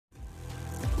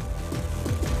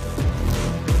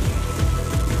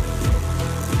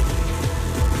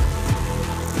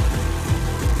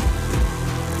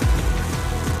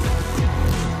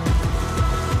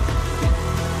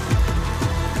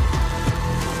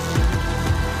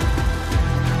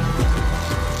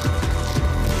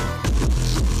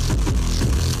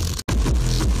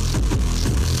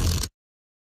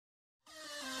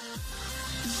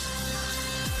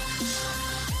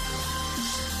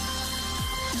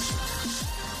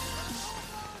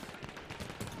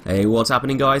Hey, what's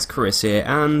happening guys, Chris here,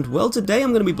 and well today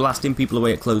I'm going to be blasting people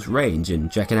away at close range and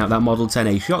checking out that Model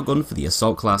 10A shotgun for the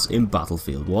Assault class in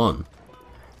Battlefield 1.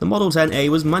 The Model 10A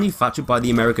was manufactured by the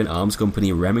American arms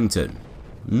company Remington.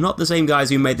 Not the same guys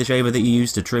who made the shaver that you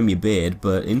use to trim your beard,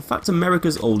 but in fact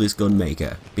America's oldest gun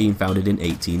maker, being founded in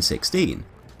 1816.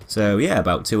 So yeah,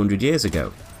 about 200 years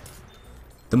ago.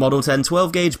 The Model 10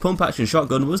 12-gauge pump-action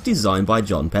shotgun was designed by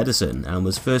John Pedersen and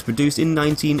was first produced in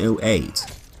 1908.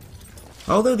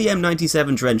 Although the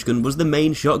M97 trench gun was the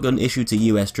main shotgun issued to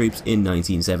US troops in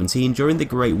 1917 during the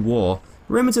Great War,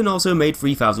 Remington also made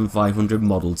 3,500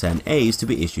 Model 10As to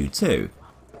be issued too.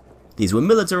 These were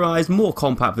militarized, more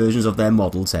compact versions of their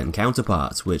Model 10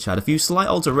 counterparts, which had a few slight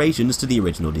alterations to the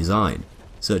original design,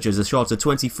 such as a shorter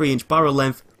 23-inch barrel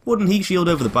length, wooden heat shield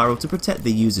over the barrel to protect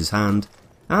the user's hand,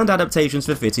 and adaptations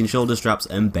for fitting shoulder straps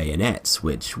and bayonets,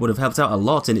 which would have helped out a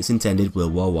lot in its intended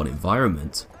World War I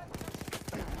environment.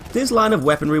 This line of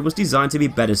weaponry was designed to be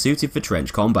better suited for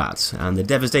trench combat, and the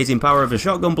devastating power of a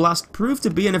shotgun blast proved to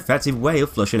be an effective way of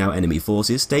flushing out enemy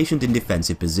forces stationed in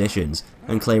defensive positions,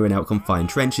 and clearing out confined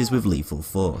trenches with lethal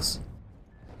force.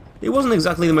 It wasn't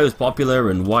exactly the most popular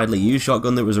and widely used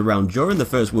shotgun that was around during the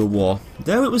First World War,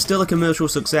 though it was still a commercial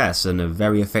success and a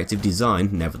very effective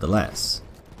design nevertheless.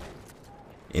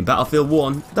 In Battlefield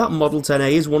 1, that Model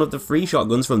 10A is one of the 3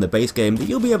 shotguns from the base game that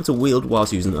you'll be able to wield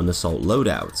whilst using an assault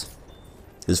loadout.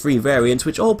 There's 3 variants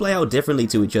which all play out differently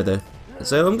to each other,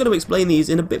 so I'm going to explain these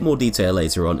in a bit more detail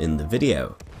later on in the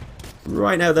video.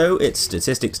 Right now though, it's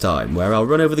statistics time, where I'll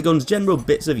run over the gun's general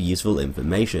bits of useful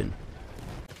information.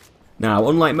 Now,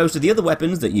 unlike most of the other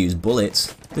weapons that use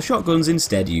bullets, the shotguns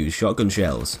instead use shotgun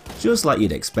shells, just like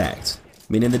you'd expect,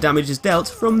 meaning the damage is dealt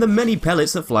from the many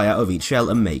pellets that fly out of each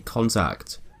shell and make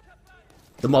contact.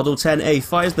 The Model 10A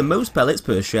fires the most pellets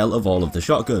per shell of all of the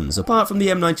shotguns, apart from the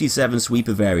M97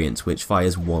 Sweeper variant, which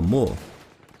fires 1 more.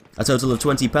 A total of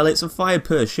 20 pellets are fired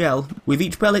per shell, with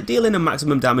each pellet dealing a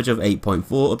maximum damage of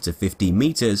 8.4 up to 15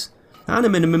 meters, and a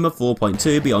minimum of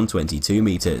 4.2 beyond 22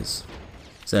 meters.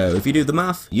 So if you do the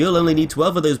math, you'll only need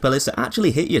 12 of those pellets to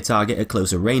actually hit your target at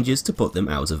closer ranges to put them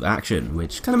out of action,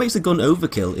 which kinda makes the gun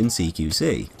overkill in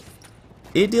CQC.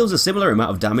 It deals a similar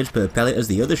amount of damage per pellet as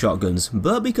the other shotguns,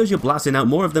 but because you're blasting out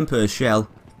more of them per shell,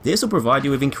 this will provide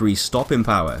you with increased stopping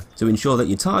power to ensure that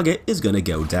your target is going to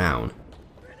go down.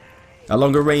 At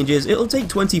longer ranges, it'll take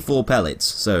 24 pellets,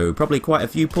 so probably quite a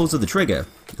few pulls of the trigger,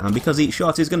 and because each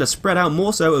shot is going to spread out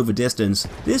more so over distance,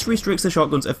 this restricts the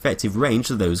shotgun's effective range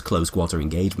to those close quarter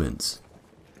engagements.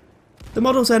 The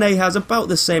Model 10A has about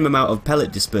the same amount of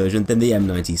pellet dispersion than the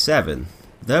M97.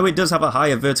 Though it does have a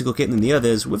higher vertical kick than the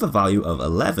others with a value of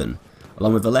 11,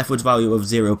 along with a leftwards value of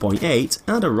 0.8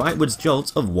 and a rightwards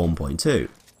jolt of 1.2,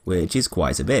 which is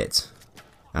quite a bit.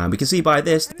 And we can see by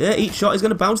this that each shot is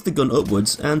going to bounce the gun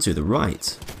upwards and to the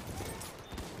right.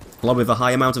 Along with a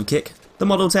high amount of kick, the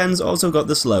Model 10's also got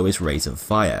the slowest rate of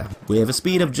fire, with a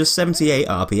speed of just 78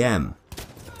 RPM.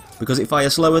 Because it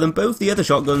fires slower than both the other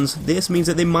shotguns, this means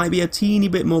that there might be a teeny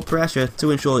bit more pressure to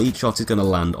ensure each shot is going to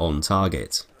land on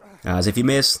target. As if you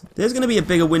miss, there's going to be a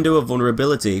bigger window of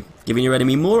vulnerability, giving your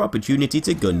enemy more opportunity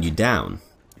to gun you down,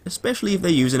 especially if they're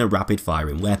using a rapid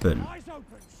firing weapon.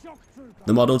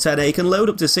 The Model 10A can load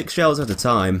up to 6 shells at a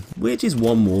time, which is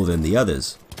 1 more than the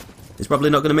others. It's probably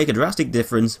not going to make a drastic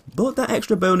difference, but that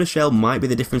extra bonus shell might be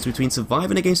the difference between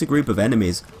surviving against a group of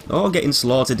enemies, or getting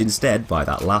slaughtered instead by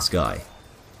that last guy.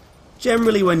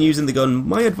 Generally when using the gun,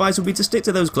 my advice would be to stick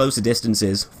to those closer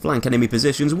distances, flank enemy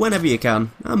positions whenever you can,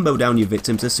 and mow down your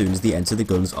victims as soon as they enter the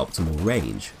gun's optimal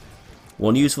range.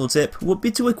 One useful tip would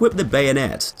be to equip the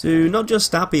bayonet, to not just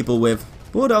stab people with,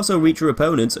 but also reach your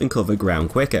opponents and cover ground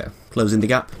quicker, closing the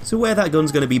gap to where that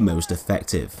gun's going to be most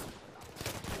effective.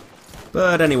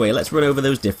 But anyway, let's run over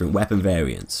those different weapon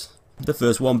variants. The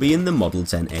first one being the Model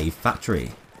 10A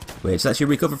Factory, which lets you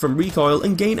recover from recoil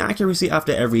and gain accuracy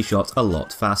after every shot a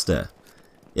lot faster.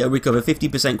 It'll recover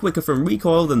 50% quicker from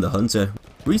recoil than the Hunter,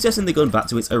 resetting the gun back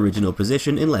to its original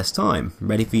position in less time,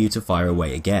 ready for you to fire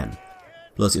away again.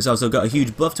 Plus it's also got a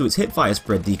huge buff to its hipfire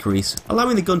spread decrease,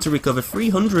 allowing the gun to recover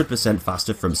 300%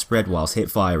 faster from spread whilst hip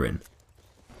firing.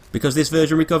 Because this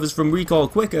version recovers from recoil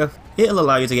quicker, it'll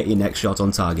allow you to get your next shot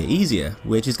on target easier,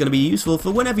 which is going to be useful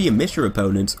for whenever you miss your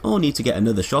opponent or need to get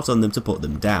another shot on them to put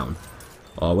them down,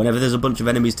 or whenever there's a bunch of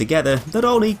enemies together that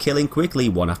all need killing quickly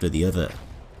one after the other.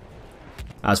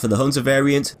 As for the Hunter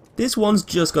variant, this one's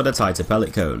just got a tighter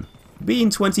pellet cone, being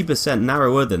 20%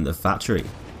 narrower than the Factory.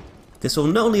 This will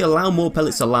not only allow more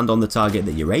pellets to land on the target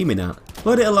that you're aiming at,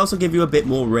 but it'll also give you a bit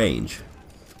more range.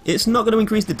 It's not going to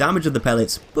increase the damage of the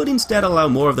pellets, but instead allow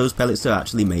more of those pellets to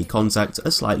actually make contact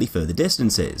at slightly further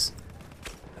distances.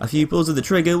 A few pulls of the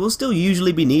trigger will still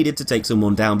usually be needed to take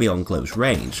someone down beyond close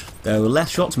range, though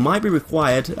less shots might be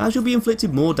required as you'll be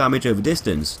inflicted more damage over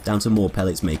distance down to more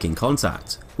pellets making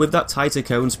contact, with that tighter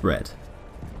cone spread.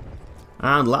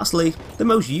 And lastly, the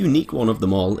most unique one of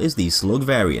them all is the Slug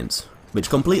variant,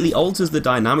 which completely alters the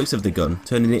dynamics of the gun,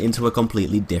 turning it into a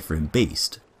completely different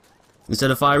beast. Instead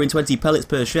of firing 20 pellets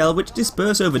per shell which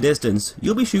disperse over distance,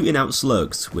 you'll be shooting out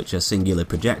slugs, which are singular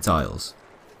projectiles.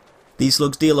 These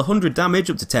slugs deal 100 damage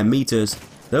up to 10 meters,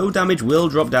 though damage will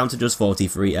drop down to just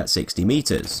 43 at 60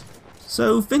 meters.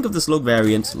 So think of the Slug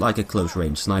variant like a close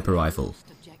range sniper rifle.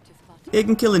 It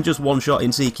can kill in just one shot in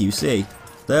CQC,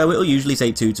 though it'll usually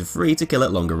take 2 to 3 to kill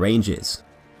at longer ranges.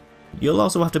 You'll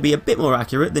also have to be a bit more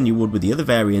accurate than you would with the other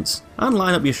variants, and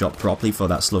line up your shot properly for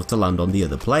that slug to land on the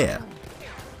other player.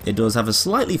 It does have a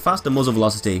slightly faster muzzle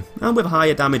velocity, and with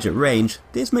higher damage at range,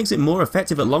 this makes it more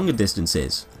effective at longer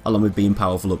distances, along with being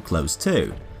powerful up close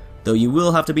too, though you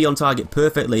will have to be on target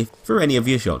perfectly for any of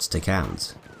your shots to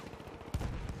count.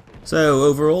 So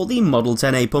overall, the Model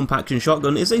 10A pump action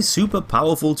shotgun is a super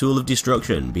powerful tool of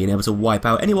destruction, being able to wipe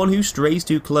out anyone who strays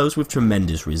too close with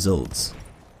tremendous results.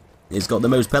 It's got the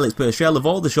most pellets per shell of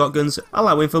all the shotguns,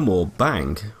 allowing for more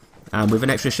bang. And with an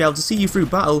extra shell to see you through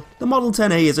battle, the Model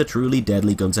 10A is a truly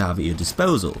deadly gun to have at your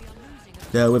disposal.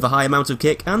 Though with a high amount of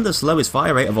kick and the slowest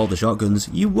fire rate of all the shotguns,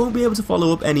 you won't be able to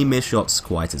follow up any missed shots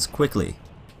quite as quickly.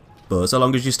 But so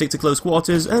long as you stick to close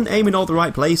quarters and aim in all the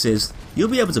right places, you'll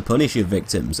be able to punish your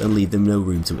victims and leave them no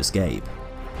room to escape.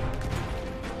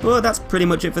 But that's pretty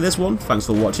much it for this one. Thanks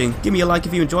for watching, give me a like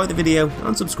if you enjoyed the video,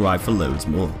 and subscribe for loads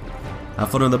more.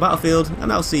 Have fun on the battlefield,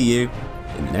 and I'll see you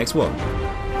in the next one.